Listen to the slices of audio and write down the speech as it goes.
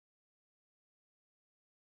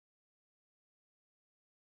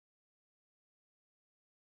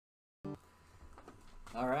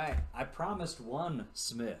All right, I promised one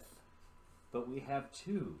Smith, but we have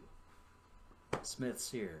two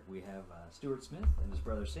Smiths here. We have Stuart Smith and his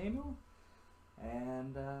brother Samuel,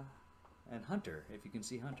 and Hunter. If you can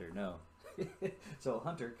see Hunter, no. So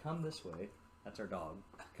Hunter, come this way. That's our dog.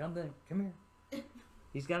 Come here.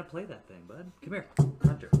 He's got to play that thing, bud. Come here,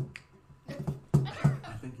 Hunter.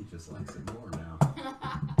 I think he just likes it more now.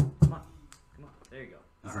 Come on. There you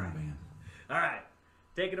go. All right, man. All right,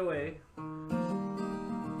 take it away.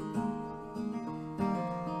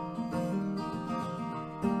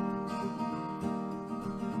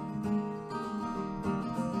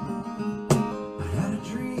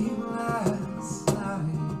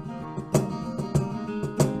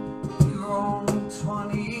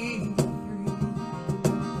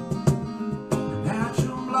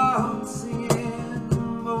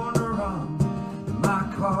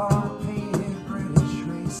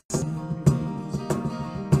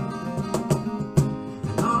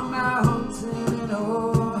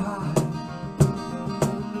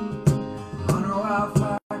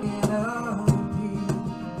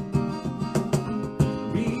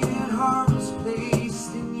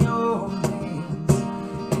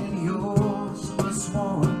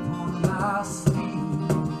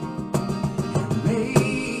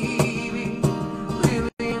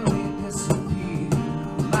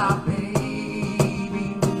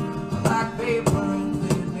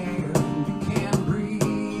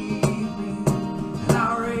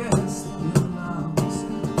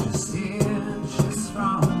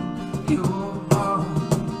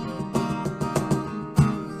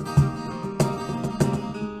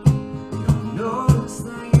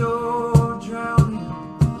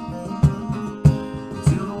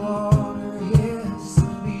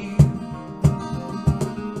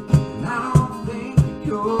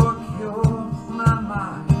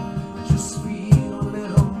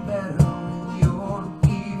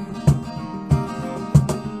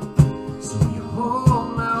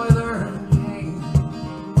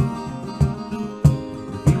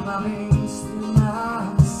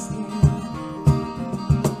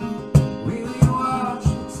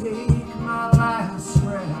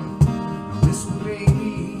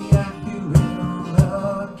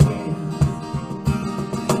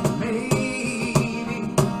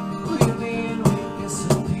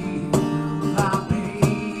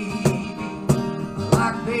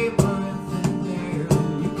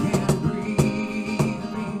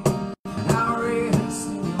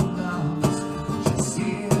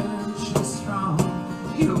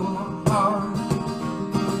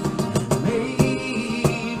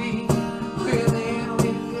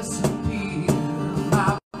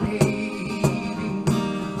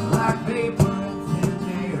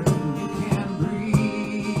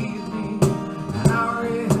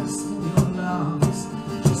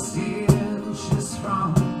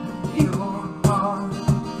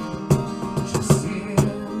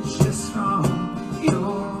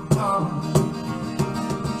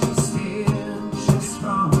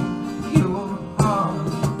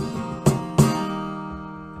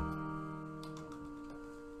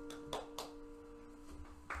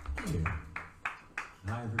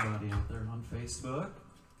 Facebook.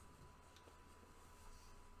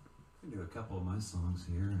 I can do a couple of my songs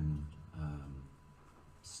here and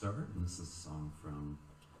start. And this is a song from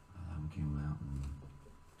came out in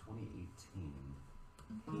 2018.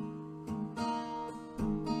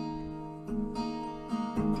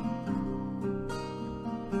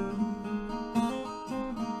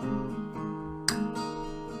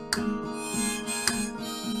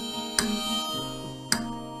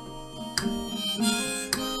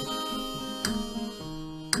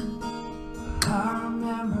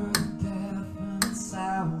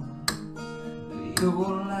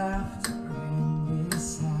 Your laughter in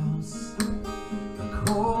this house, the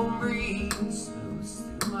cold breeze moves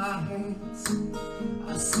through my hands.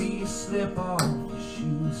 I see you slip off your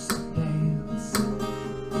shoes to dance.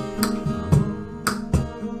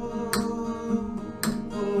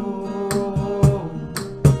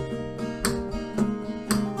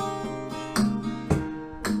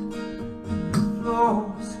 The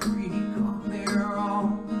floors creak on their own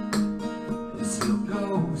as your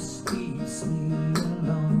ghost leaves me.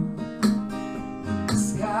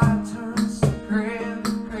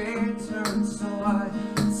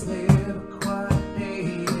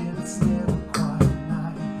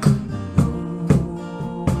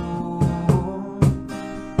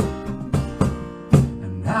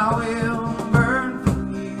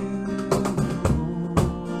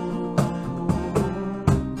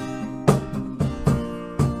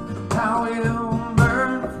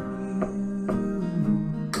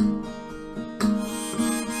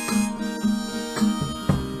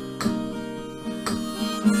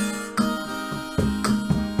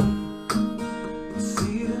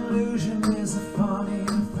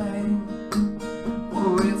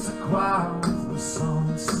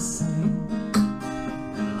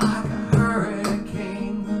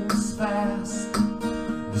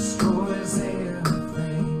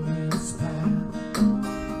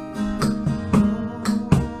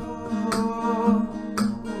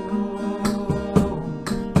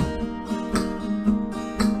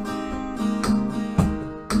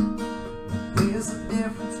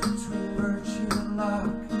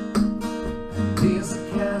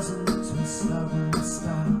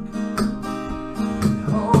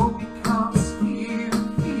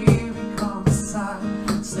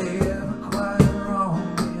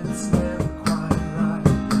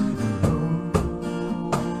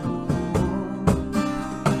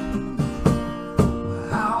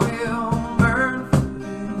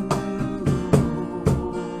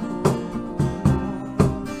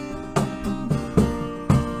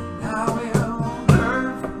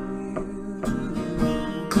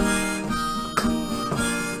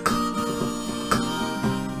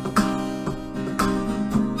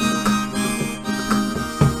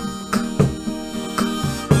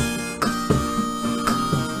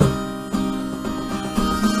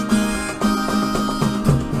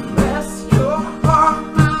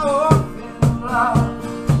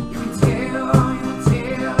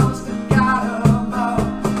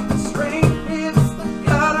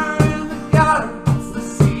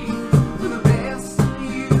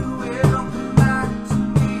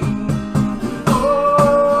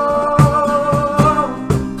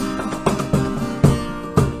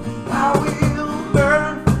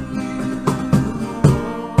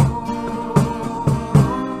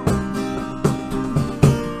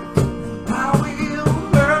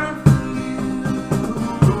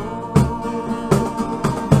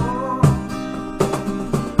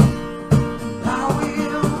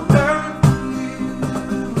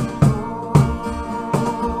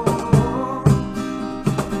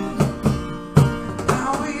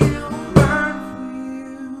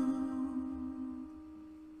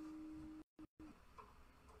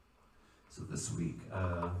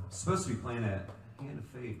 Hand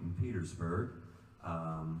of Fate in Petersburg,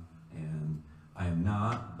 and I am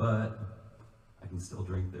not, but I can still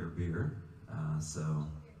drink their beer. So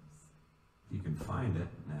you can find it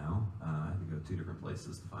now. I had to go 2 different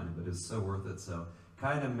places to find it, but it's so worth it. So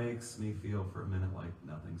kind of makes me feel for a minute like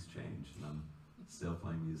nothing's changed, and I'm still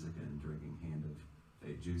playing music and drinking Hand of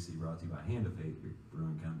Fate Juicy, brought to you by Hand of Fate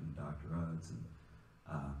Brewing Company, Dr. Uggs. And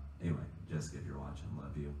anyway, Jessica, if you're watching,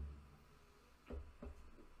 love you.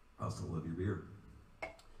 I also love your beer.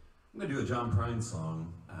 I'm going to do a John Prine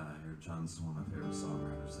song. John's one of my favorite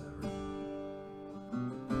songwriters ever.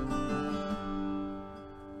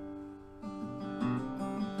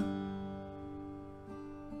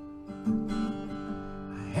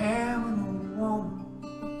 I am an old woman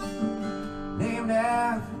named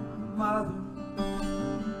after my mother.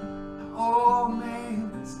 An old man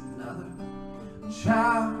is another. A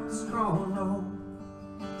child is growing old.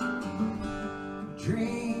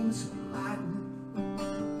 Dreams of lightning,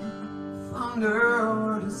 thunder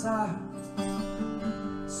or desire.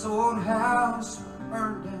 This old house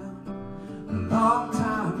burned down a long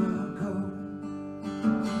time ago.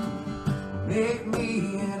 Make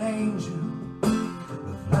me an angel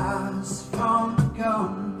that flies from the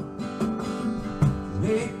garden.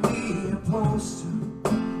 Make me a poster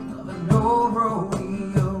of an old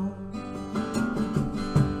rodeo.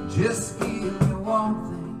 Just give me one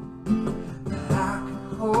thing that I can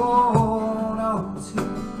hold on to.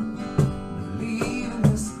 Believing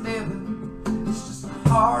this living is just a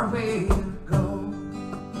hard way to go.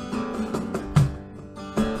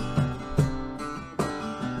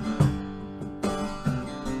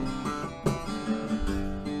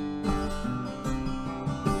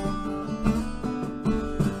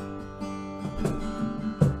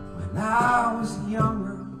 When I was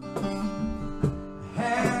younger, I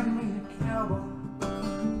had me a cowboy.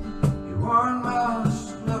 You weren't much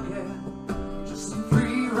to look at, just a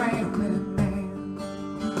free rambling man.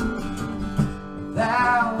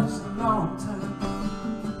 That was a long time.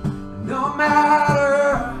 And no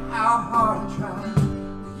matter how hard I tried,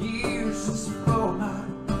 the years just flow by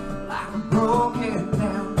like a broken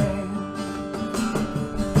down band.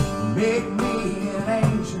 Make me an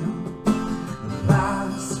angel that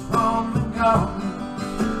flies from the garden.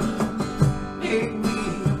 Make me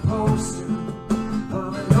a poster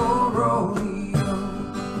of an old rodeo.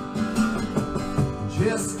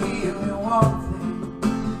 Just give me one thing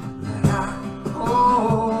that I can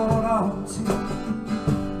hold on to.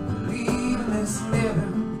 Believe in this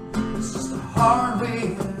living, it's just a hard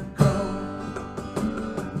way to go.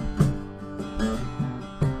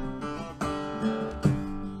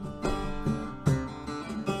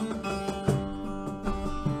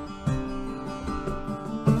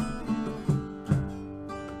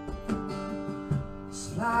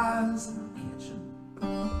 Flies in the kitchen, I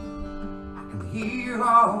can hear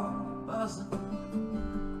all the buzzing, but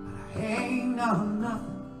I ain't done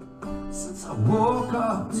nothing since I woke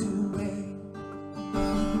up too late.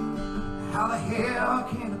 How the hell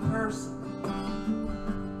can a person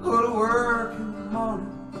go to work in the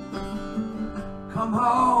morning, come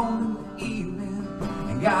home in the evening,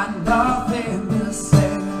 and got nothing to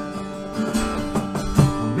say?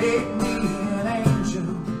 Make me an angel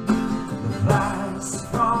that flies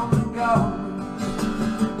from the garden.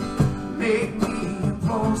 Make me a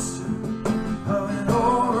poster of an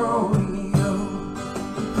old rodeo.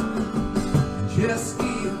 And just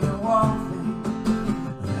give me one thing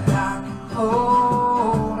that I can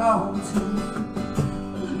hold on to.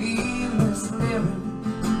 Believe in this living,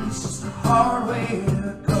 it's just a hard way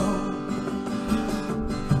to go.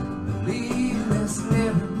 Believe in this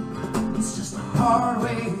living, it's just a hard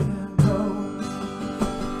way to go.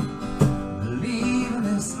 Believe in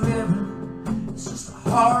this living, it's just a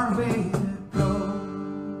hard way to go.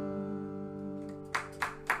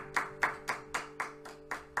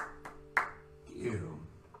 You.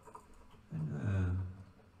 And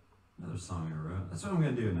another song I wrote. That's what I'm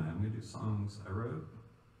going to do tonight. I'm going to do songs I wrote,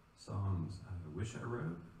 songs I wish I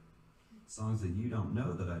wrote, songs that you don't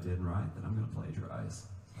know that I didn't write that I'm going to plagiarize.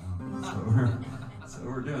 So that's what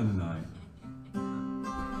we're doing tonight.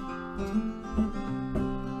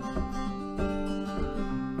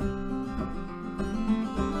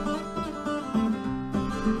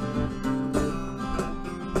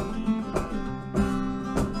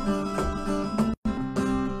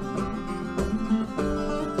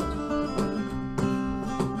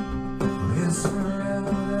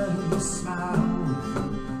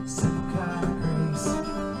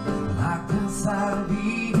 Inside,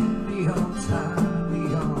 beating me on time,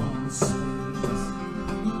 me on space.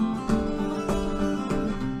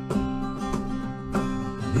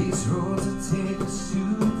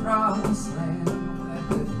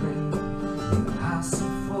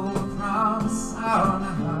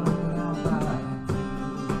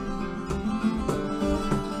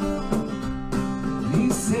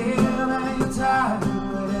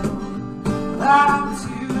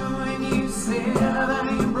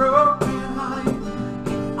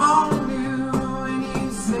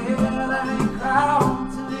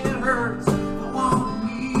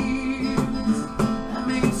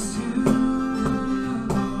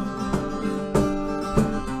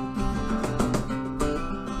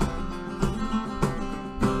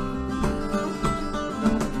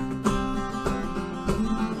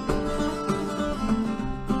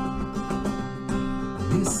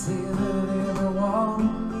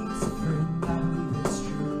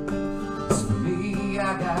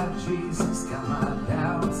 Jesus, got my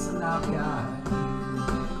doubts and I've got you.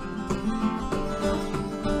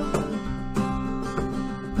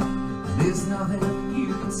 There's nothing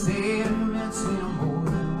you can say that means more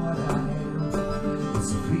than what I am.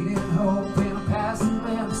 It's a fleeting hope in a passing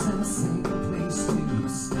glimpse and a single place to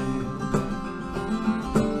stand.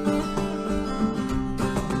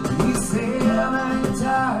 You said I ain't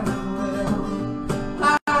tired,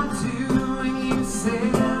 well, I'm too, and you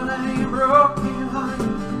said I ain't broken, honey.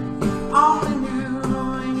 If only knew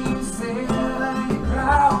when you said I ain't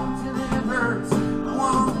proud till it hurts. I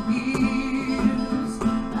want to be yours,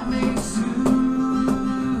 that makes you.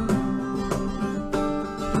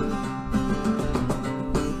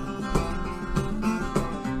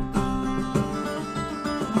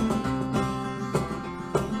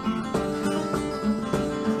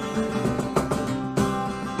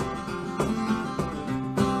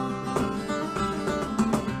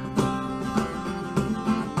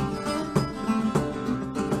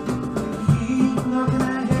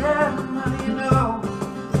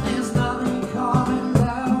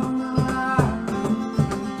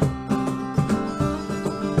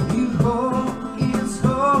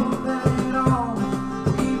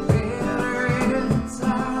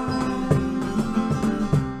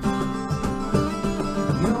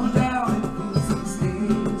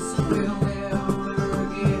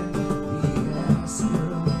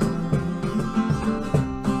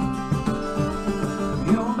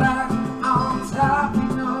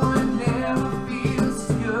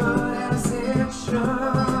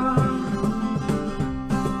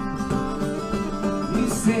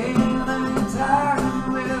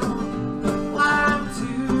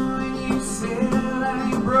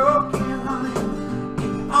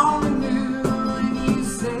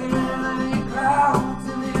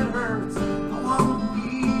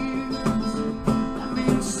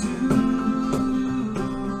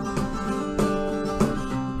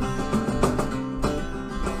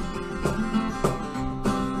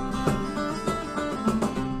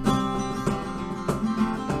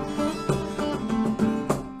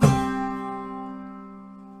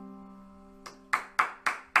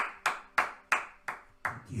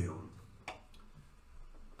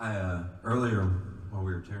 Earlier, while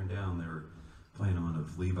we were tearing down, they were playing one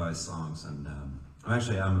of Levi's songs, and I'm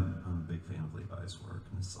a big fan of Levi's work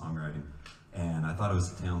and his songwriting, and I thought it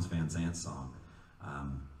was a Townes Van Zandt song,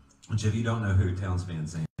 which if you don't know who Townes Van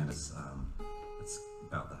Zandt is, it's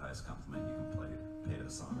about the highest compliment you can pay to a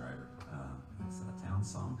songwriter. It's a Townes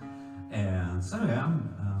song, and so yeah,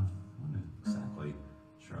 I'm not exactly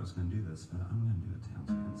sure I was going to do this, but I'm going to do a Townes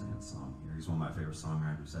Van Zandt song here. He's one of my favorite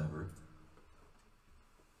songwriters ever.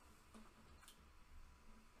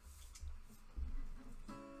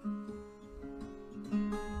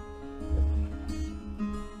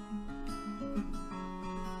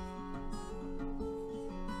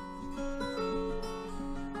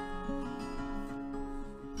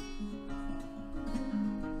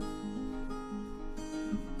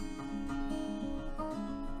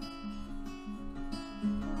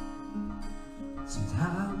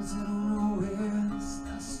 Sometimes I don't know where this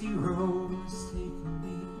dusty road is taking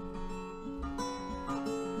me.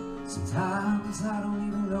 Sometimes I don't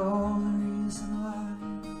even know the reason why.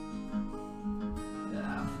 But I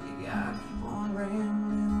figure I keep on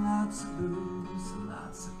rambling, lots of booze and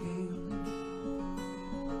lots of gambling.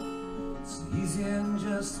 It's easier than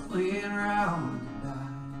just laying around and die.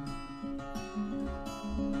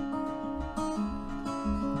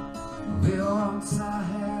 Well, once I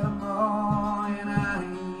had them all, and I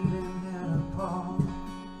even had a paw.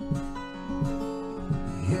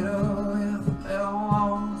 Hit her with a bell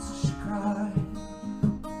once, she cried.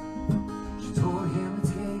 She told him to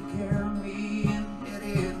take care of me and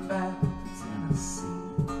headed back to Tennessee.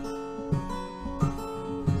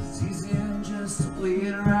 It's easier than just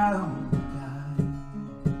laying around and die.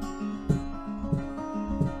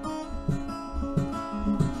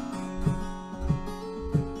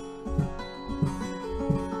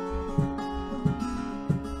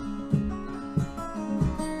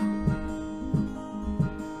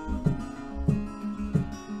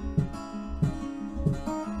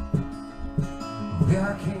 Well, I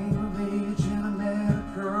came of age and I met a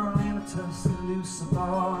girl in a Tuscaloosa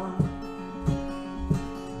bar.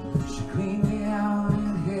 She cleaned me out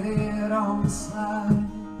and hit it on the slide.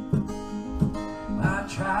 I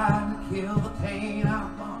tried to kill the pain, I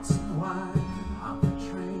bought some wine off the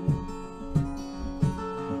train.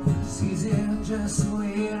 It's easy to just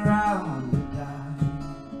lay around and die.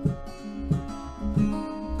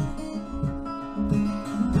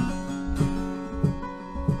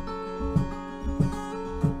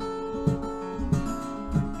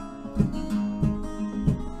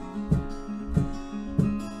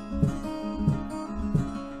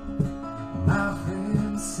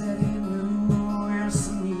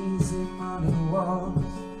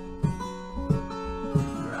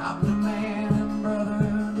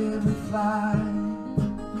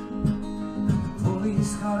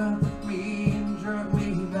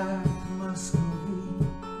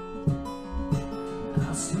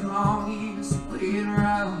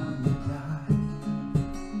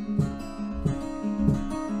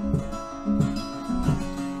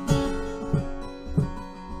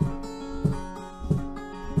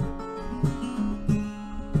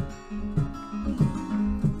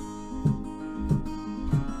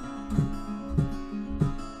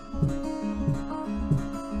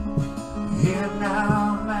 Yeah,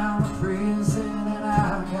 now I'm out of prison and I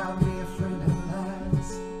got me a friend at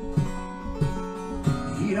last.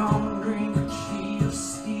 He don't drink or cheat or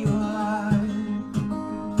steal alive.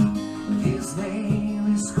 His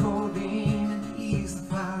name is Codeine and he's the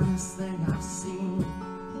finest thing I've seen.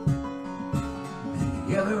 And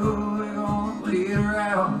together we're gonna play it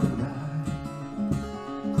around tonight.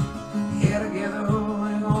 Yeah, together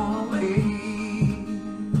we're gonna play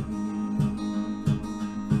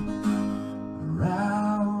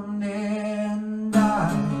around and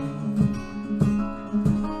die.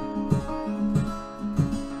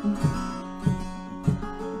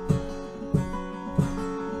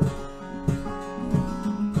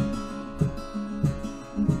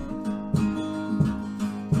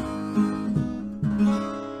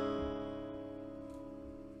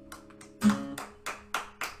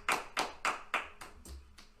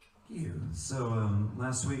 So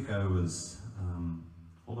last week I was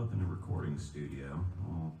holed up in a recording studio.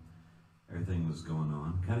 Well, everything was going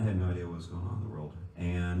on. Kind of had no idea what was going on in the world.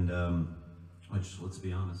 And, which, let's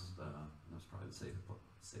be honest, that was probably the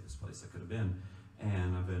safest place I could have been.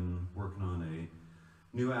 And I've been working on a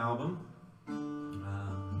new album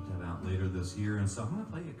to have out later this year. And so I'm going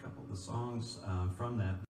to play you a couple of the songs from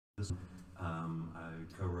that. I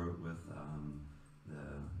co-wrote with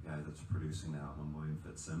the guy that's producing the album, William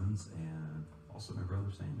Fitzsimmons, and also my brother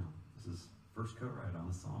Samuel. This is first co-write on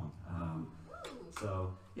the song.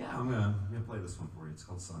 So yeah, I'm gonna play this one for you. It's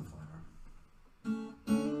called Sunflower.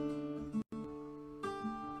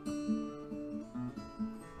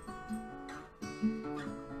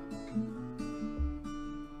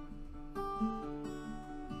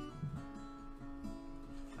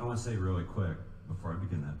 I want to say really quick before I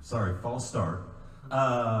begin that. Sorry, false start.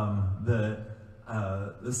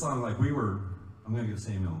 This song, like I'm gonna give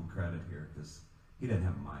Samuel credit here because he didn't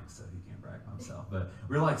have a mic, so he can't brag on himself. But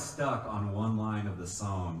we were like stuck on one line of the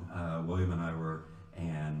song, William and I were,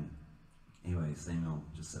 and anyway, Samuel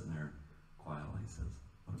just sitting there quietly says,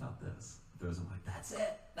 "What about this?" Throws him like, "That's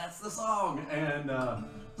it, that's the song." And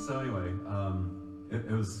so anyway,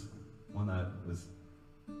 it was one that was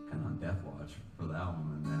kind of on death watch for the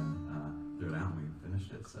album, and then threw it out and we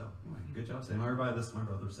finished it. So anyway, good job, Samuel. Everybody, this is my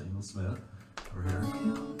brother Samuel Smith over here,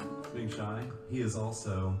 being shy. He is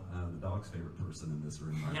also the dog's favorite person in this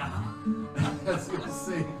room right now. As you can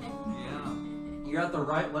see, Yeah. you're at the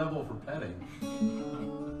right level for petting.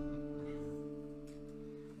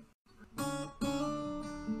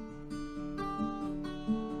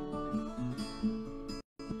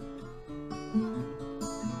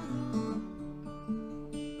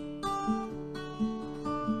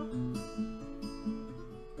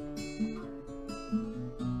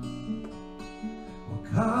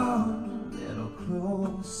 Come a little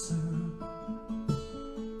closer.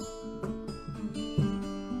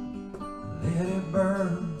 Let it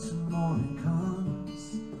burn till morning comes.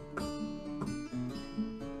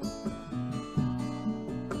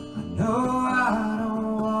 I know I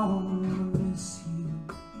don't want to miss you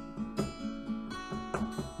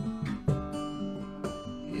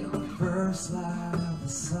in the first light of the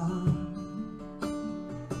sun.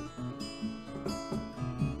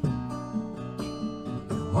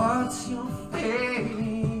 What's your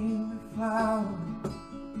favorite flower?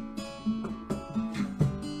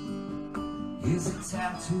 Is it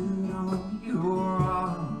tattooed on your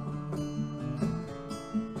arm?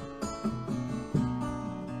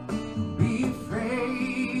 Don't be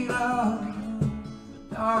afraid of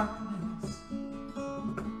the darkness.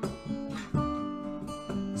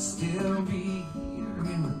 Still be here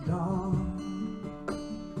in the dawn.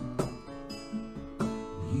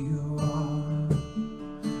 You are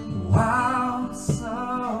wild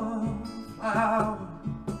sunflower,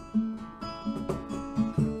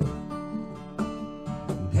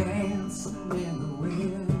 dancing in the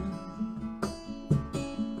wind,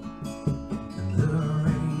 and the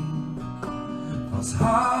rain falls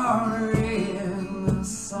harder in the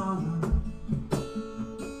summer.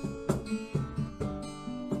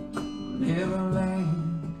 Never land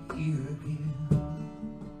here again.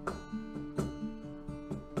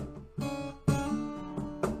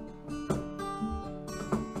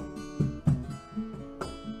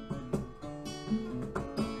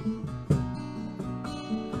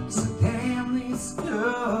 So damn these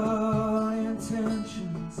good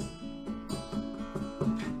intentions.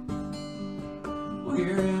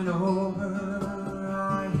 We're in over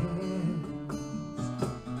our heads.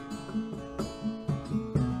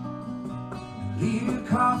 Leave your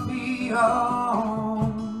coffee on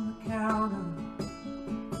the counter.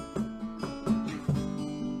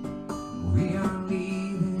 We are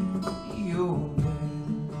leaving your bed.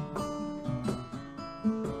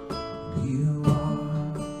 You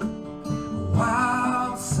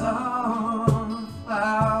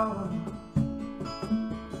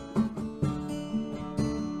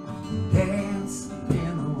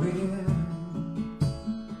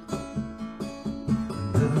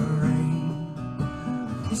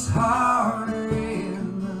harder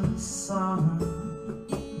in the summer.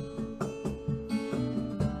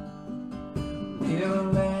 Never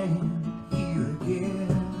land here again.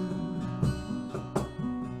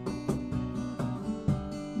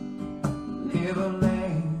 Never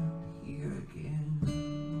land here again.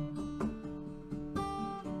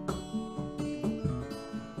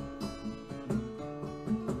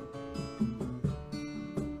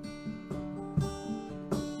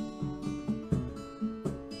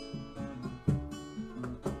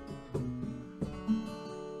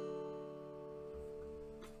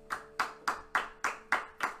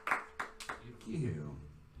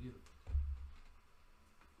 You.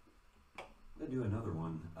 I'm gonna do another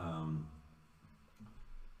one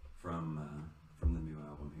from the new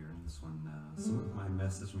album here. This one, someone might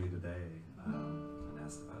messaged me today and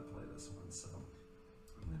asked if I'd play this one, so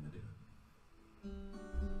I'm gonna do it.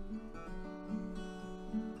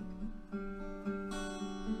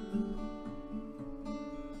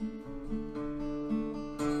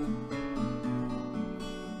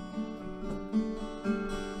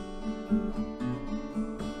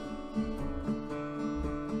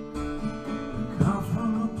 Come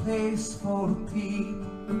from a place full of people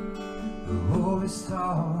who always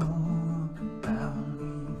talk about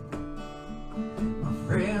me. My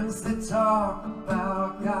friends that talk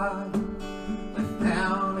about God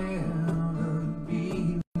without ever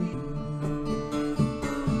believing.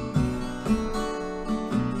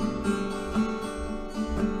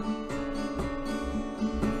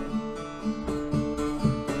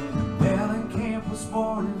 Mellencamp was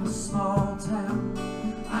born in a small town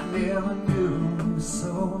I never knew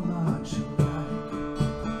so much alike.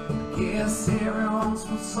 I guess everyone's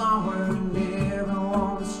from somewhere and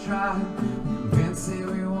everyone's trying to convince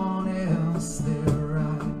everyone else they're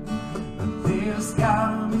right. But there's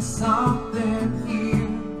gotta be something here.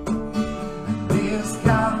 There's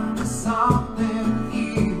gotta be something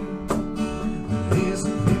here. There's a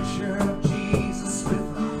picture of Jesus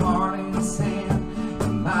with a heart in his hand.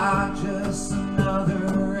 Am I just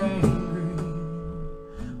another angry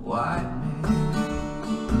white man?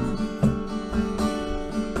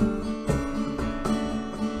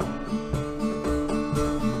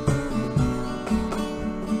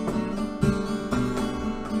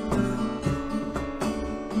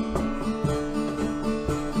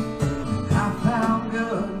 I found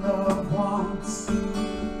good love once, the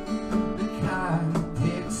kind that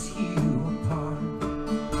picks you apart.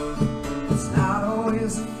 It's not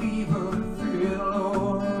always a fever, a thrill,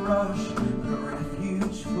 or a rush, but a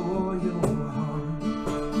refuge for your heart.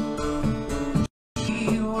 She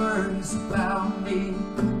worries about me.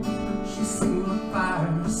 She's seen the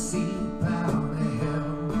fire seep out of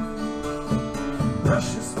hell.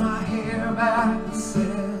 Brushes my hair back and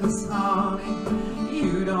says, honey,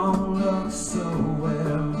 you don't look so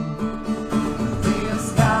well.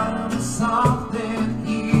 There's gotta be something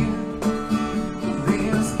here.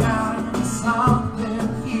 There's gotta be something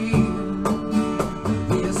here.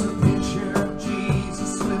 There's a picture of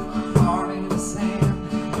Jesus with my heart in his hand.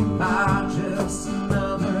 Am I just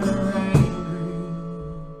another angry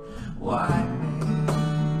white man?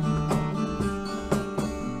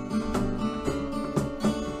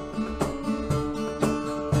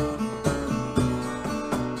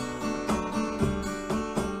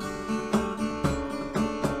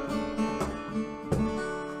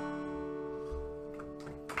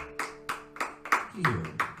 You.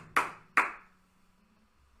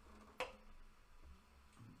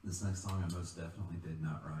 This next song I most definitely did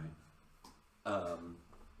not write.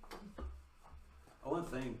 I want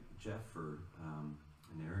to thank Jeff for and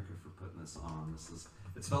Erica for putting this on.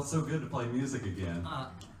 It's felt so good to play music again.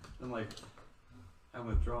 And like having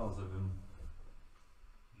withdrawals,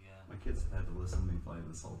 my kids have had to listen to me play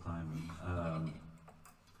this whole time, and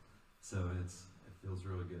so it feels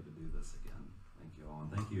really good to do this again. Thank you all,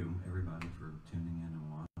 and thank you everybody for tuning in and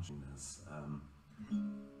watching this.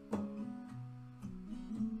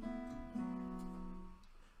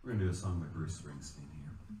 We're gonna do a song by Bruce Springsteen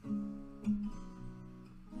here.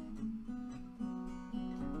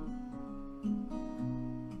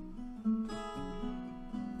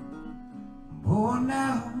 Born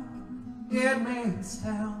now, dead man's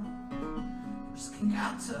town. First kick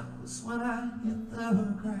I took was when I hit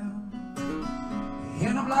the ground.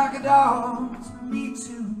 End up like a dog, it's gonna be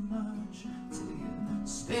too much till you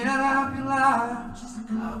spend out your life just to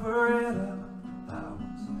cover it up. I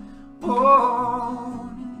was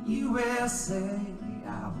born in USA. I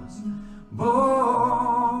was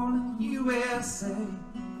born in USA.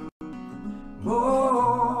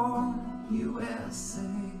 Born in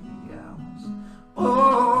USA. I was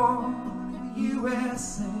born in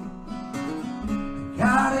USA. I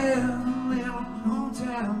got it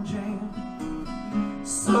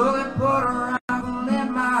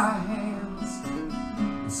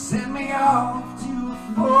send me off to a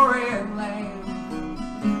foreign land.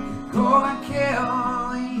 Go and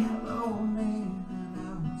kill the yellow man. I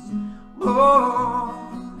was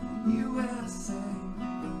born in the USA.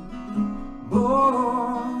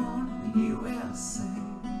 Born in the USA.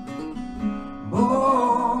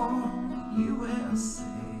 Born in the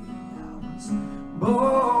USA. I was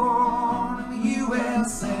born in the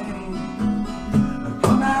USA. I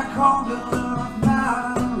come back home to the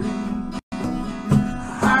refinery.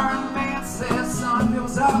 Hiring man says, son, it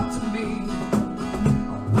was up to me.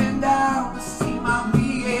 I went down to see my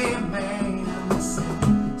VA man. I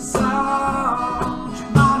said, son, don't you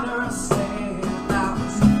understand? I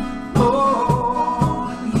was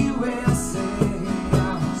born in the USA. I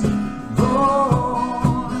was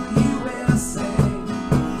born in the USA.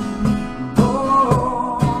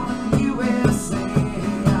 Born in the USA.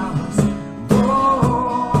 I was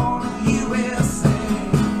born in the USA.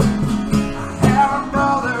 I have a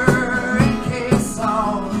brother in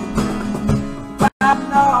Quezon,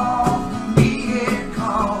 fighting off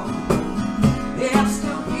Vietcong. I'm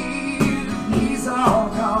still here, he's all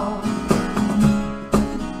gone.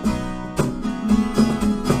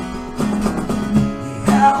 He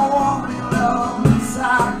had a woman he loved in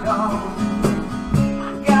Saigon. I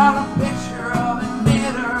got a picture of him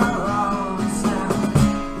in her arms now.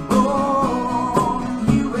 Born in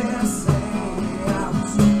the USA. I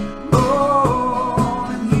was born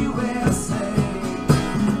in the USA.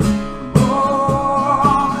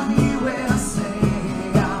 Born in the USA.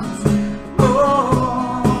 I was born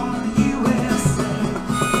in the USA.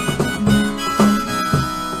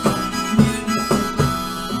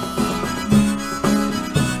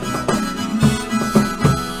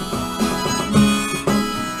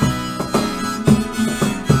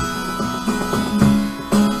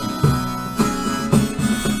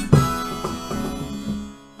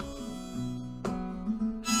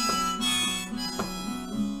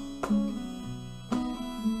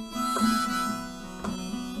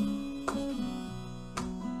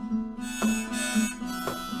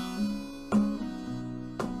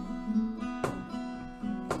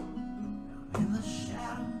 In the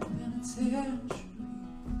shadow penitentiary,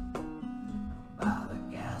 by the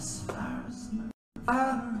gas fires and the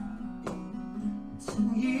fire,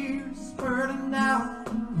 10 years burning out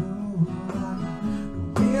the road.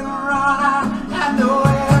 Nowhere to run, I had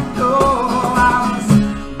nowhere to go. I was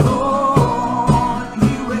born in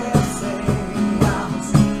the USA. I was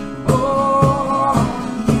born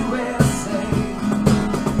in the USA.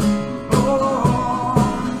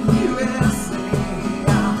 Born in the USA.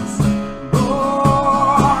 I was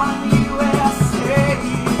born in the USA.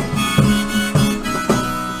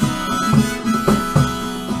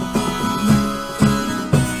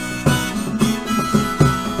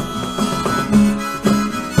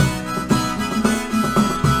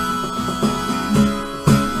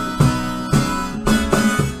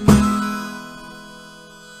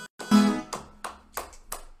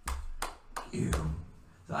 You.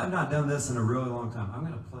 So I've not done this in a really long time. I'm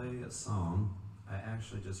going to play a song I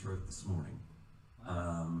actually just wrote this morning.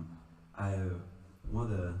 One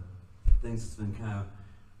of the things that's been kind of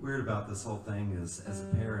weird about this whole thing is, as a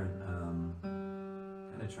parent,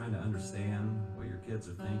 kind of trying to understand what your kids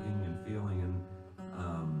are thinking and feeling, and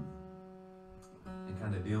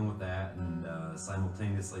kind of dealing with that, and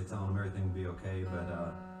simultaneously telling them everything will be okay, but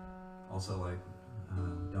also like,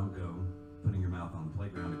 don't go putting your mouth on the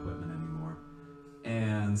playground equipment anymore.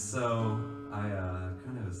 And so I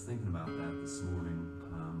kind of was thinking about that this morning,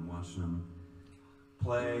 watching them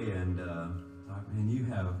play, and thought, man, you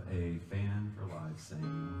have a fan for life,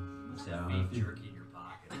 Sam. Must have beef jerky in your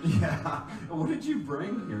pocket. Yeah. What did you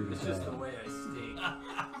bring here today? It's just the way I stink.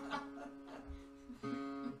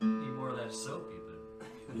 Need more of that soap you've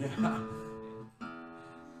been. Yeah.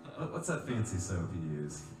 What's that fancy soap you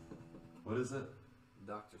use? What is it?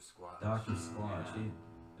 Dr. Squatch. Dr. Squatch. Yeah.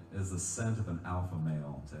 He is the scent of an alpha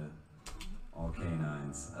male to all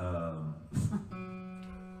canines.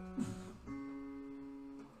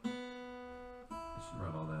 She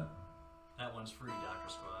wrote all that. That one's free, Dr.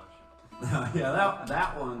 Squash. Yeah,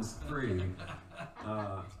 that one's free.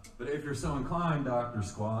 But if you're so inclined, Dr.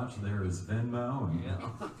 Squatch, there is Venmo and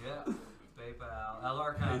Yeah. PayPal.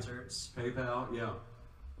 LRConcerts. PayPal, yeah.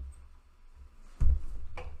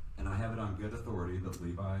 And I have it on good authority that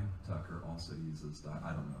Levi Tucker also uses.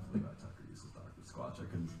 I don't know if Levi Tucker uses Dr. Squatch. I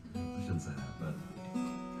shouldn't say that, but.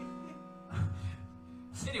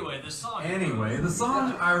 Anyway, the song. The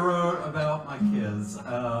song I wrote about my kids.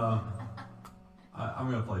 I'm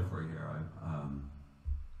gonna play for you here.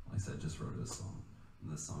 Like I said, just wrote this song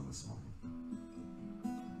this morning.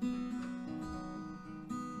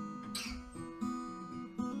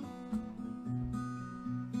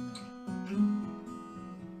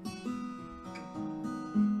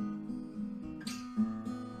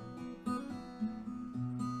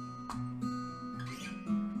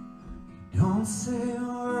 Don't say a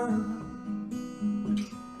word,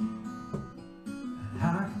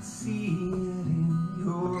 I can see it in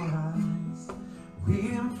your eyes,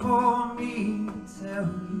 waiting for me to tell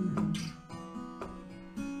you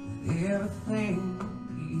that everything will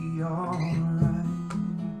be alright.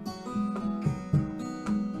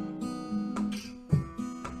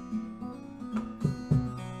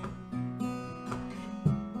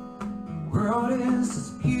 The world is as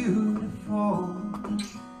beautiful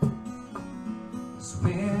as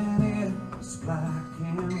when it was black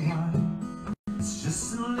and white. It's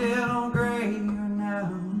just a little grayer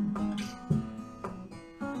now,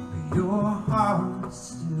 but your heart is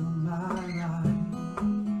still my light.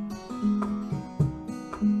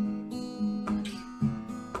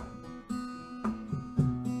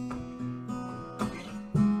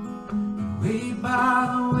 Way by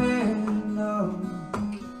the window,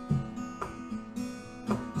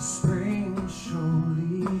 the spring will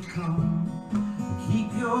surely come. Keep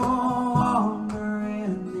your wonder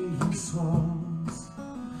in these walls,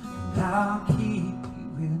 and I'll keep you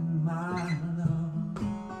in my love.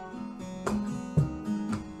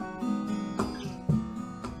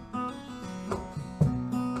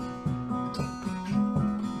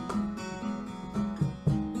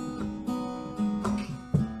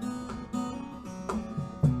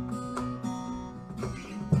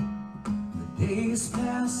 The days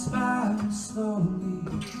pass by slowly,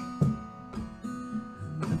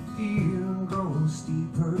 and the fear grows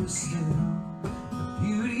deeper still. The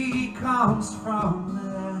beauty comes from the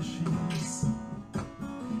ashes,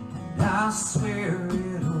 and I swear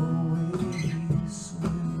it always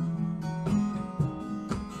will.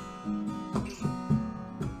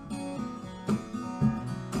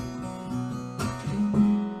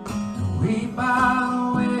 Way by the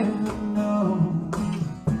window,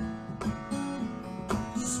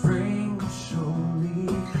 spring will surely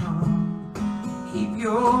come. Keep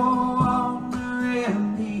your wonder in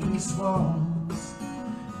these walls,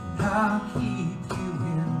 and I'll keep you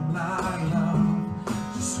in my love.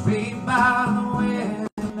 Just wait by the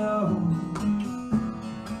window,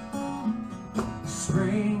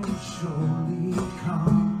 spring will surely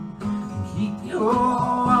come. And keep your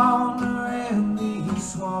wonder in these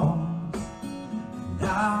walls, and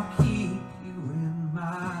I'll keep you in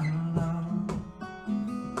my love.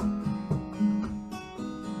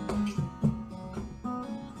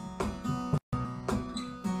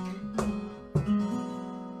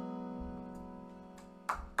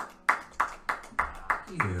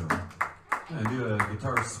 Thank you. I'm gonna do a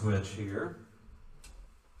guitar switch here.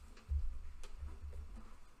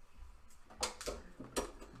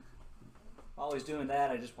 While he's doing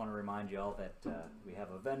that, I just want to remind you all that we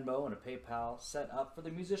have a Venmo and a PayPal set up for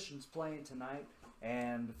the musicians playing tonight,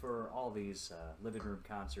 and for all these living room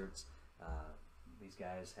concerts. These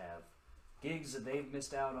guys have gigs that they've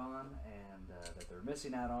missed out on, and that they're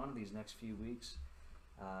missing out on these next few weeks.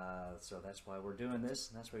 So that's why we're doing this,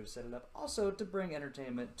 and that's why we set it up. Also to bring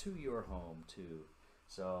entertainment to your home too.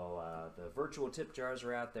 So the virtual tip jars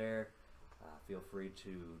are out there. Feel free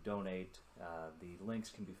to donate. The links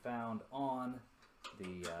can be found on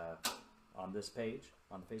the on this page,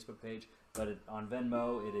 on the Facebook page. But on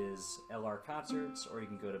Venmo, it is LRConcerts, or you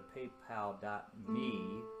can go to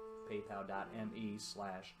paypal.me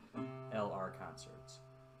 /LRconcerts.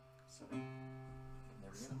 So there we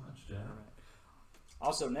Thanks go. so much, Jack. All right.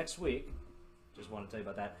 Also, next week, just want to tell you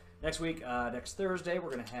about that. Next week, next Thursday,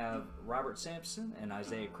 we're going to have Robert Sampson and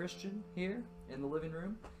Isaiah Christian here in the living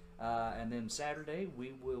room. And then Saturday,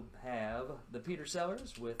 we will have the Peter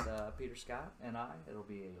Sellers with Peter Scott and I. It'll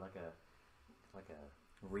be like a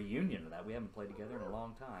reunion of that. We haven't played together in a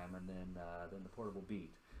long time. And then the Portable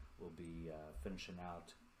Beat will be finishing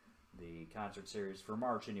out the concert series for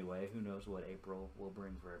March anyway. Who knows what April will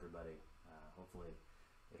bring for everybody. Hopefully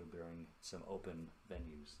it'll bring some open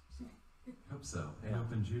venues. So. Hope so. Yeah. And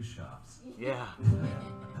open juice shops. Yeah.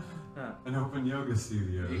 And open yoga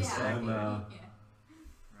studios. Exactly. And,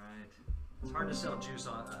 Right. It's hard to sell juice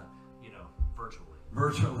on, virtually.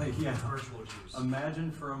 virtually, yeah. Virtual juice.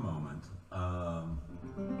 Imagine for a moment. I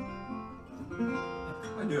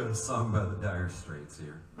do a song by the Dire Straits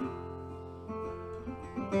here.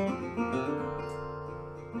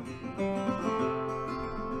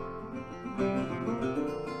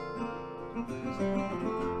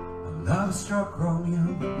 Love struck Romeo,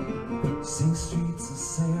 sing streets a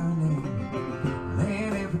serenade,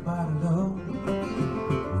 laying everybody low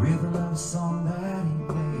with a love song that he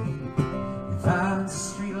played. He finds a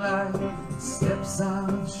street light, steps out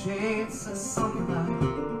of the shade, says something like,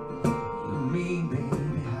 "You and me,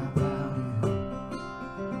 baby, how about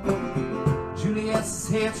it?" Juliet's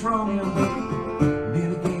hates Romeo,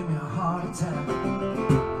 nearly gave me a heart attack.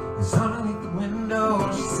 at the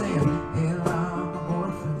window, she said, hey, Lord, my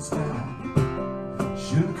boyfriend's died.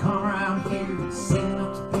 Shouldn't come around here singing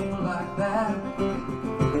up to people like that.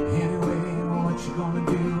 Anyway, what you gonna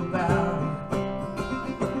do about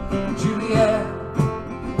it? Juliet,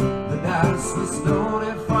 the dice was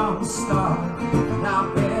loaded from the start, and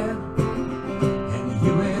I bet, and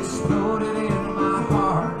you exploded into my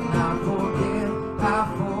heart. And I forget,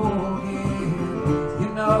 you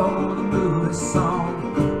know the movie song.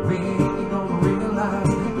 When you gonna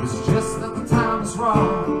realize it's just that the time's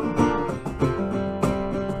wrong.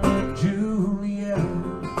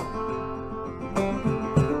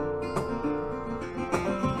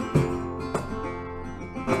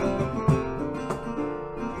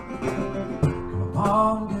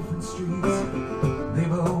 On different streets, they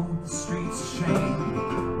both the streets of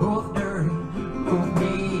shame, both dirty, both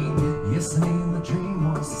mean. Yes, the name of the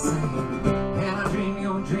dream was the same, and I dreamed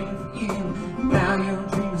your dream for you. Now your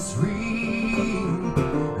dream is real,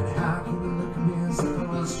 and how can you look at me as if it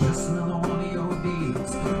was just another one of your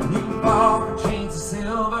deeds? You can fall for chains of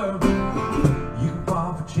silver, you can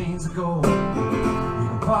fall for chains of gold, you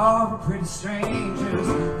can fall for pretty strangers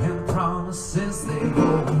and the promises they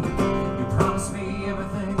hold. Promise me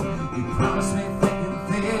everything, you promise me thick and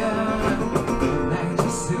thin. Now you're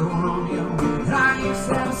just still Romeo, and I used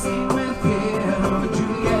to have a scene with him. But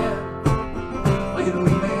Juliet, when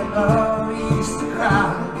we made love, we used to cry.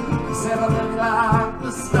 He said I love you like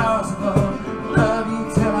the stars above, love you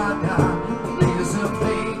till I die. There's a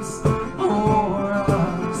place for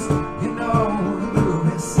us, you know the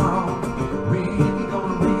movie song. When you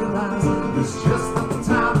gonna realize it's just that the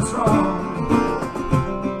time is wrong.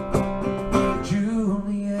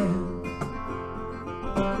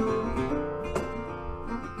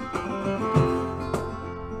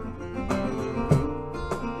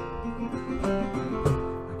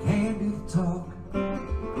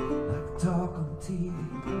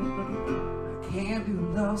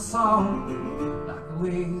 Song like the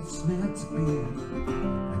way it's meant to be.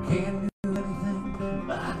 I can't do anything,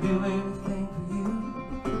 but I do anything for you.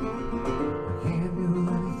 I can't do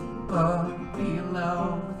anything but be in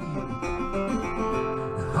love with you.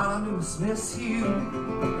 And all I do is miss you,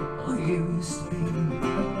 oh you used to be.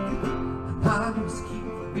 And all I do is keep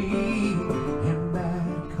from being in bad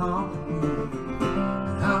company.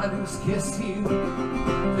 And all I do is kiss you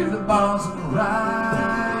through the bars of the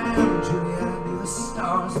ride. Juliet, I do the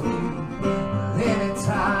stars of you.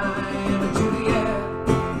 Anytime, Juliet,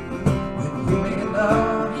 when we made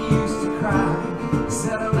love, you used to cry. You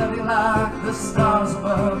said I love you like the stars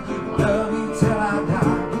above, love you till I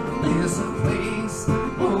die. There's a place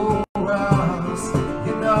for us,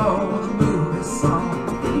 you know the movie song.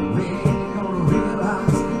 When you gonna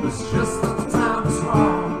realize it's just that the time is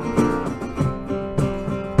wrong.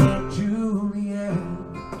 Juliet.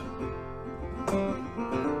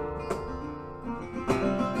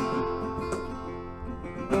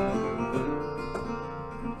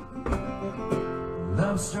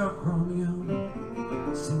 Love-struck Romeo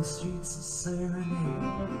sing streets of serenade,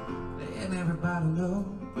 letting everybody know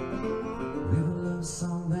with a love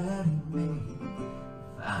song that he made.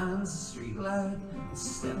 Finds a street light,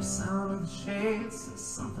 steps out of the shade, says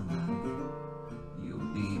something like,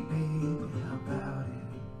 "You'll be, baby, how about it?"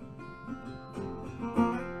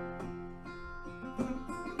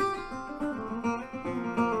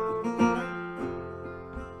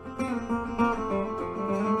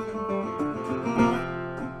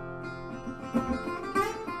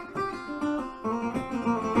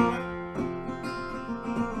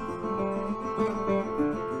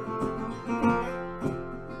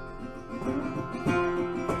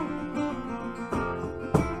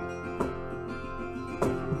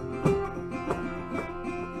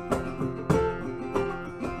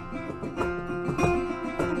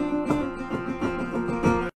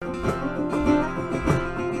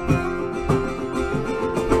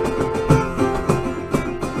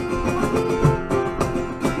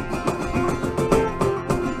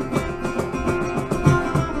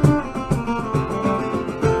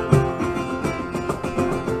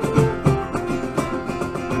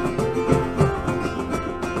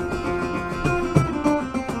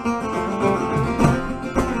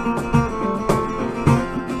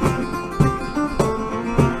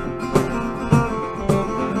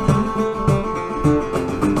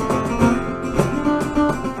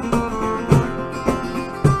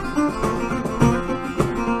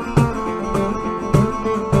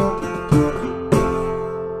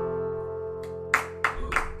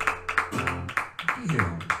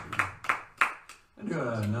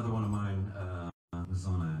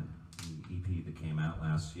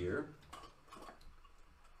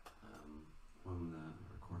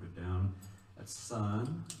 That's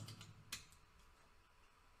Son.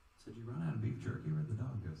 Said you run out of beef jerky, where'd the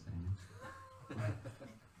dog go, Daniel?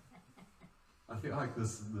 I feel like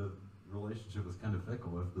the relationship is kind of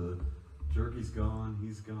fickle. If the jerky's gone,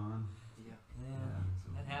 he's gone. Yeah.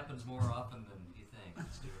 So. That happens more often than you think,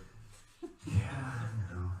 Stuart. Yeah,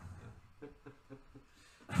 I know.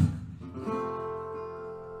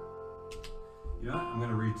 You know what? I'm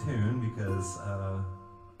going to retune because I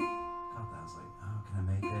was like, oh, can I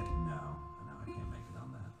make it? No, I can't make it on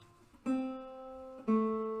that.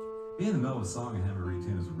 Being in the middle of a song and having a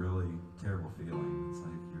retune is a really terrible feeling. It's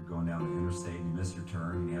like you're going down the interstate and you miss your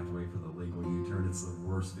turn and you have to wait for the legal U-turn. It's the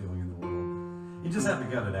worst feeling in the world. You just have to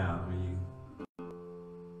gut it out. I mean,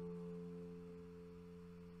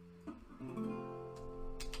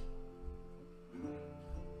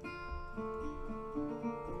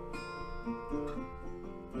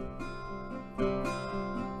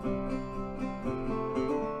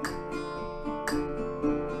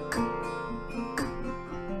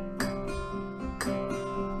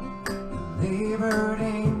 Labor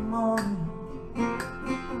Day morning,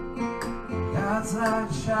 God's like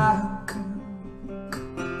a child.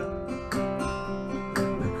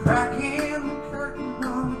 The crack in the curtain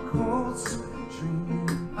on a cold sweat, dreaming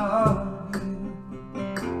of you.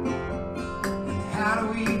 And how do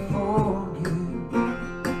we forget the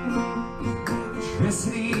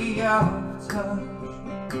electricity of touch?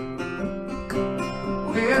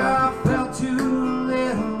 Well, I felt too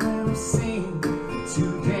little and seemed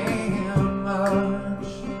too damn much.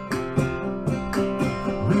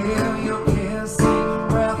 Well, your kissing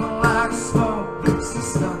breath like smoke still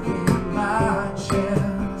stuck in my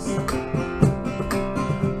chest.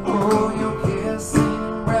 Oh, your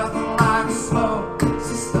kissing breath like smoke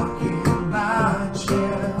still stuck in my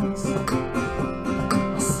chest.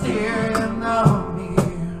 I'm staring up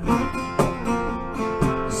here,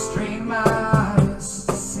 strain my eyes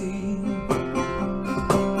to see.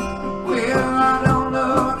 Well, I don't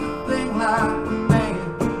look a thing like the man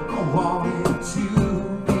I wanted to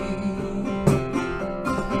be.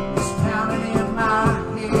 It's pounding in my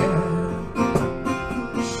head,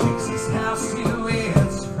 shakes his house to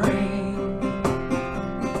its frame.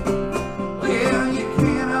 Well, you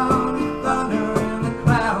can't own the thunder and the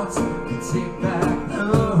clouds and take back the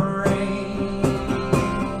rain.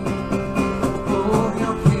 Oh,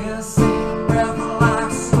 your kissing breath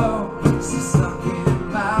like smoke still stuck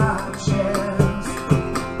in my chest.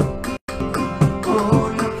 Oh,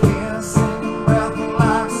 your kissing breath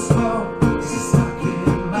like smoke still stuck in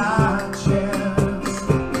my chest.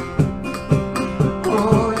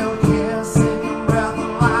 Oh, your kissing breath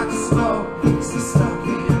like smoke still stuck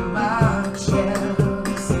in my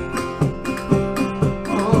chest.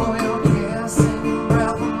 Oh, your kissing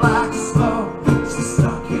breath like smoke still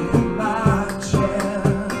stuck in my chest.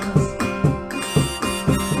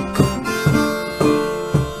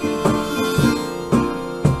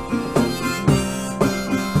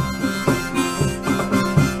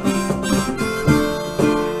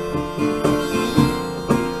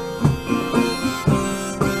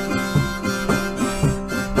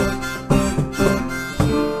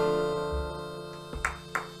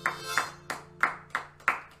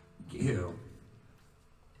 You.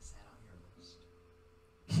 Is that on your list?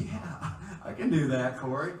 Yeah, I can do that,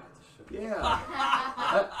 Corey. Yeah.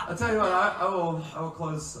 I'll tell you what, I will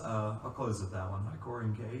close. I'll close with that one. Hi, Corey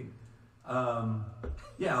and Kate.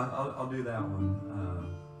 Yeah, I'll do that one.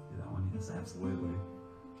 Do that one. Yes, absolutely.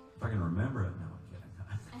 If I can remember it. No, I'm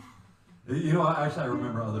kidding. You know, actually, I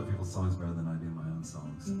remember other people's songs better than I do my own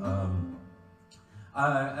songs.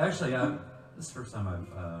 This is the first time I've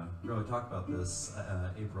really talked about this.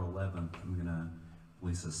 April 11th, I'm gonna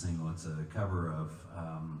release a single. It's a cover of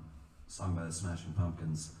a song by the Smashing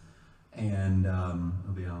Pumpkins, and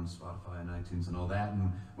it'll be on Spotify and iTunes and all that.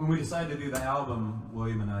 And when we decided to do the album,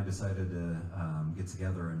 William and I decided to get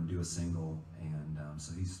together and do a single, and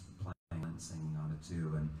so he's playing and singing on it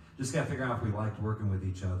too. And just got to figure out if we liked working with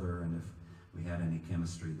each other and if we had any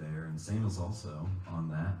chemistry there. And Samuel's also on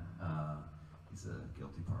that. He's a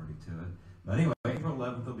guilty party to it. But anyway, April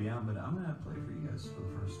 11th will be out, but I'm going to play for you guys for the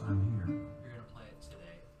first time here. You're going to play it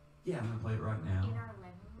today. Yeah, I'm going to play it right now. In our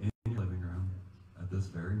living room. In your living room at this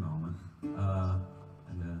very moment.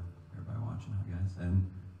 And everybody watching, hi guys. And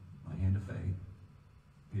my hand of fate,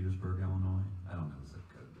 Petersburg, Illinois. I don't know the zip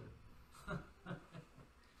code, but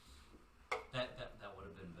That would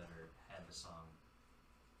have been better had the song,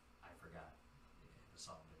 I forgot, the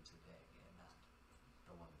song been today and not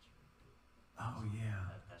the one that you're going to do. oh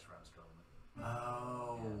yeah. That's where I was going with it.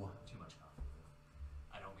 Oh. Yeah, too much conflict.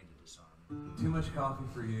 I don't mean to disarm you. Too much coffee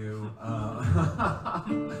for you.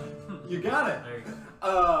 You got it. There you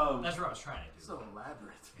go. That's what I was trying to do. So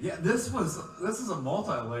elaborate. Yeah, this is a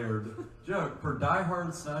multi-layered joke for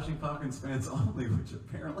diehard Smashing Pumpkins fans only, which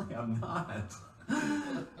apparently I'm not.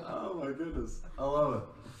 Oh my goodness, I love it.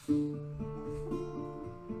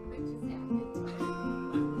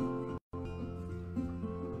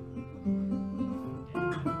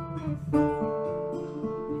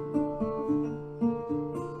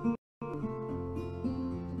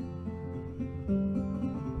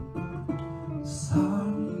 Saw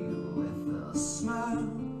you with a smile,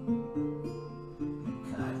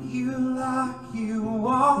 got you like you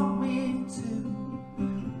want me to,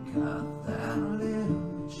 got that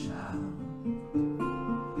little child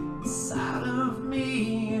inside of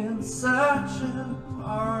me and such a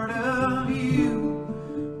part of you.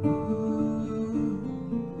 Ooh,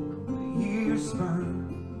 the years burn.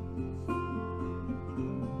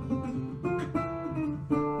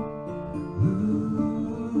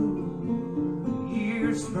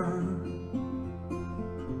 Burn.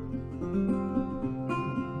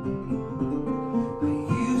 I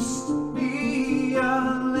used to be a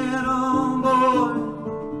little boy,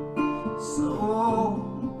 so old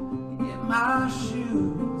in my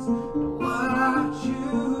shoes. What I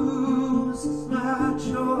choose is my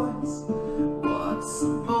choice. What's a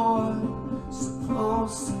boy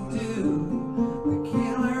supposed to do? The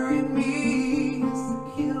killer in me is the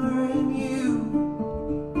killer in you,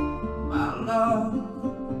 my love.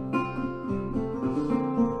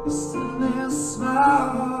 Send this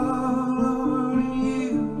smile over to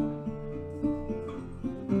you.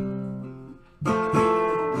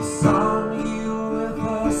 It's on you with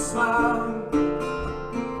a smile,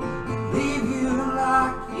 leave you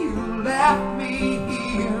like you left me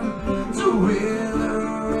here to wither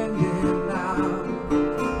and deny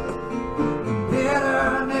the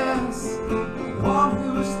bitterness, the one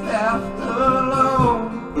who's left alone.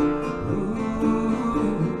 Ooh,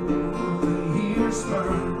 the years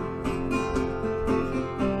burn.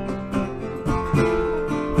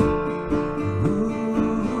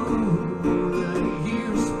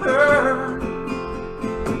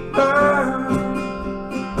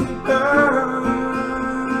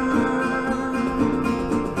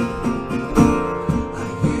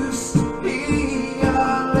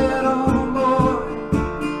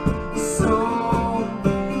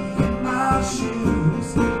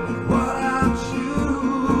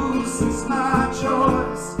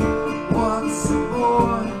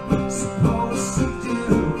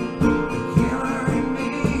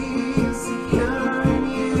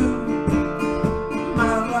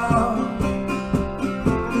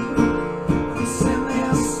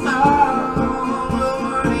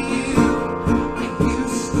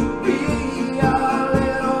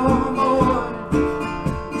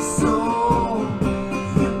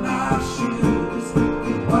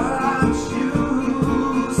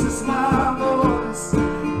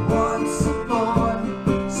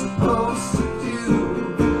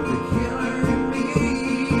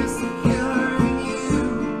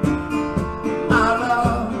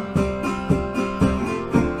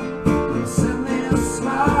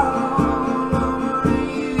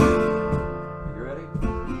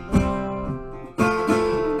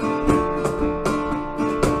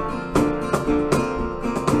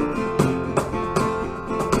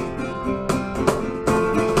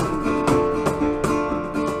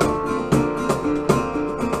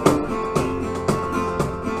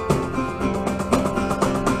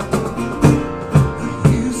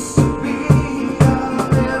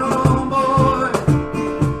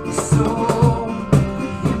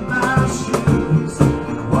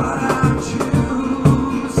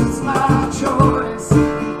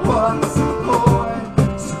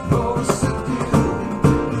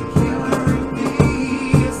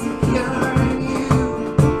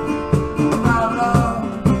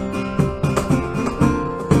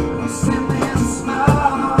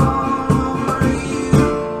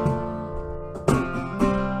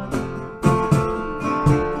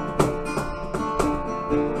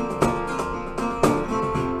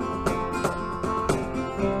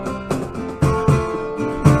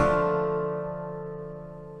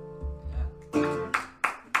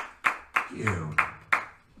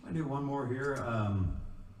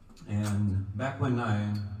 When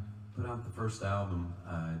I put out the first album,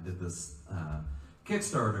 I did this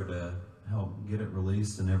Kickstarter to help get it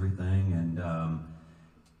released and everything, and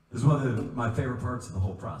it was one of my favorite parts of the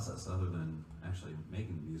whole process, other than actually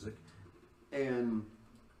making the music. And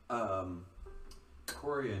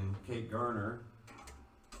Corey and Kate Garner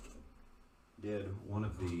did one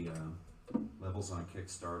of the levels on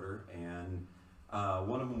Kickstarter, and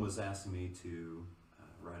one of them was asking me to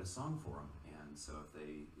write a song for them, and so if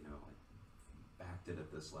they, you know, like backed it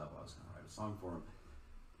at this level, I was going to write a song for them.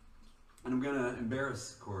 And I'm going to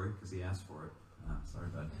embarrass Corey because he asked for it. Sorry,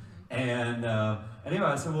 bud. And anyway,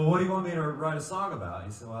 I said, well, what do you want me to write a song about?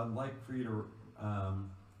 He said, well, I'd like for you to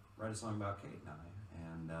write a song about Kate and I.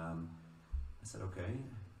 And I said, okay,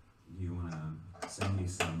 you want to send me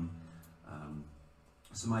some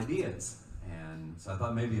ideas? And so I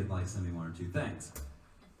thought maybe you'd like send me one or two things.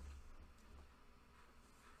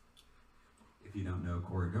 If you don't know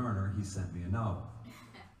Corey Garner, he sent me a novel.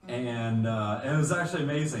 And it was actually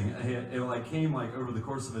amazing. It like came like over the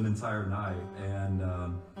course of an entire night,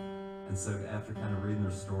 and so after kind of reading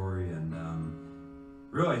their story and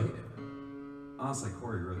really, honestly,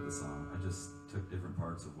 Corey wrote the song. I just took different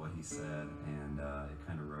parts of what he said, and it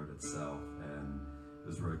kind of wrote itself, and it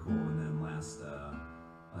was really cool. And then last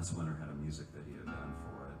winter had a music video done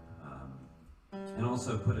for it, and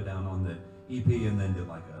also put it down on the EP, and then did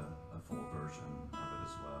like a full version of it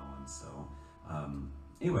as well. And so.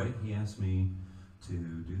 Anyway, he asked me to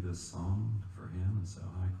do this song for him, and so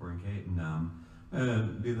hi, Corey and Kate,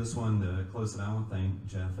 and do this one to close it out. I want to thank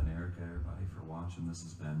Jeff and Erica, everybody, for watching. This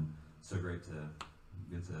has been so great to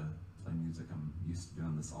get to play music. I'm used to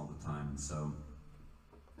doing this all the time, and so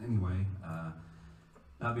anyway,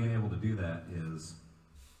 not being able to do that is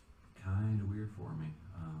kind of weird for me.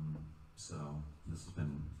 So this has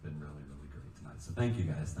been really, really great tonight. So thank you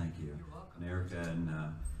guys, thank you. You're welcome. And Erica, and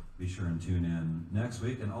be sure and tune in next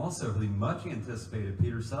week, and also the much anticipated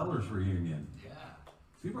Peter Sellers reunion. Yeah.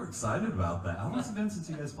 People are excited about that. How long has it been since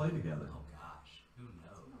you guys played together? Oh gosh, who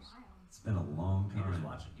knows? It's been a long Peter's time.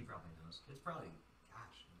 watching. He probably knows. It's probably,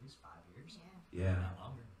 gosh, at least 5 years. Yeah, Not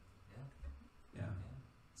longer. Yeah. yeah.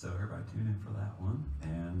 So everybody tune in for that one,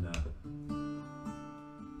 and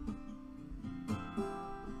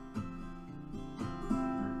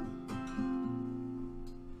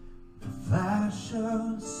flash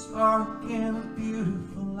of a spark in a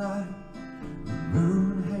beautiful light. The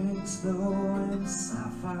moon hangs low in the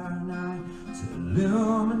sapphire night to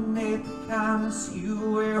illuminate the kindness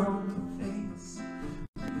you wear on your face.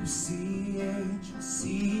 You see age, you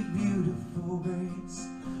see beautiful grace.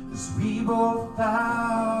 As we both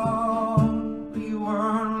found we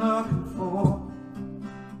weren't looking for.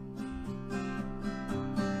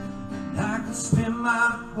 And I could spend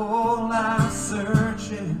my whole life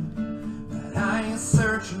searching, I ain't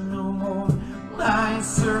searching no more. I ain't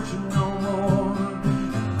searching no more.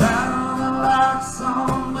 Right on the locks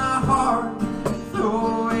on my heart,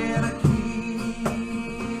 throw away the key.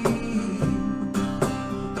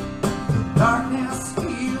 The darkness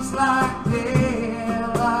feels like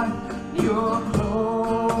daylight. You're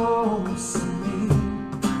close to me,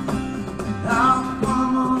 and I'll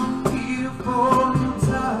come on here for your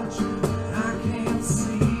touch. I can't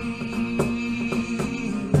see.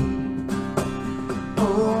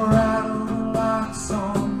 Right on the locks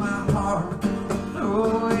on my heart, throw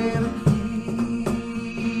away the key.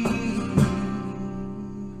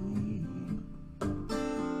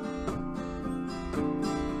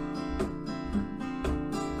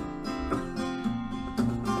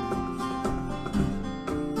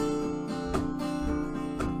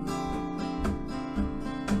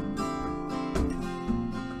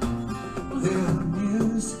 Little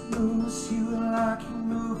music moves you like you're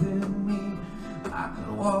moving me. I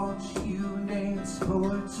could watch you dance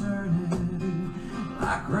for eternity,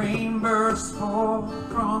 like rain bursts fall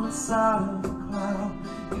from the side of a cloud.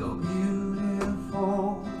 You're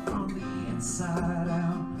beautiful from the inside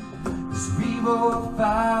out. 'Cause we both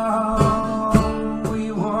found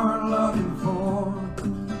we weren't looking for.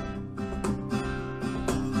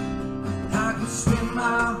 And I could spend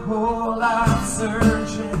my whole life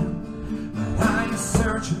searching, but I ain't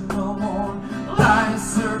searching no more. I ain't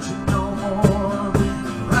searching no more.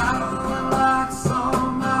 Right on the locks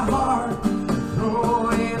on my heart, throw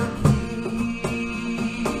away the key.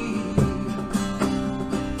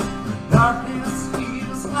 The darkness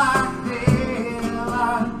feels like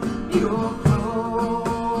daylight. You're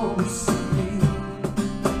close to me.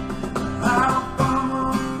 I'll come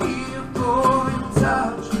on here for your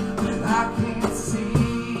touch, but I can't see.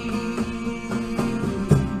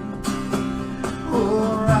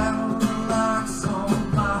 Oh, right.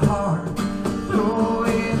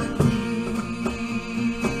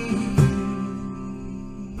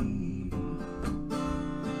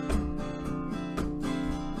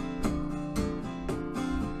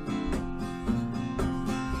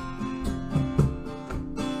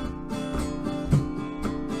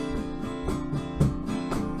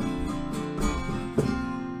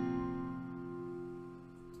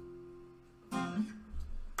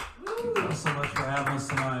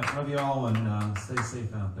 you all, and stay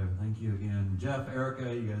safe out there. Thank you again. Jeff,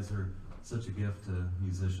 Erica, you guys are such a gift to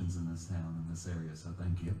musicians in this town, in this area, so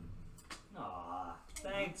thank you. Aw,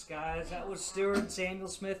 thanks, guys. That was Stuart, Samuel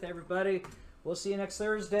Smith, everybody. We'll see you next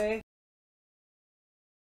Thursday.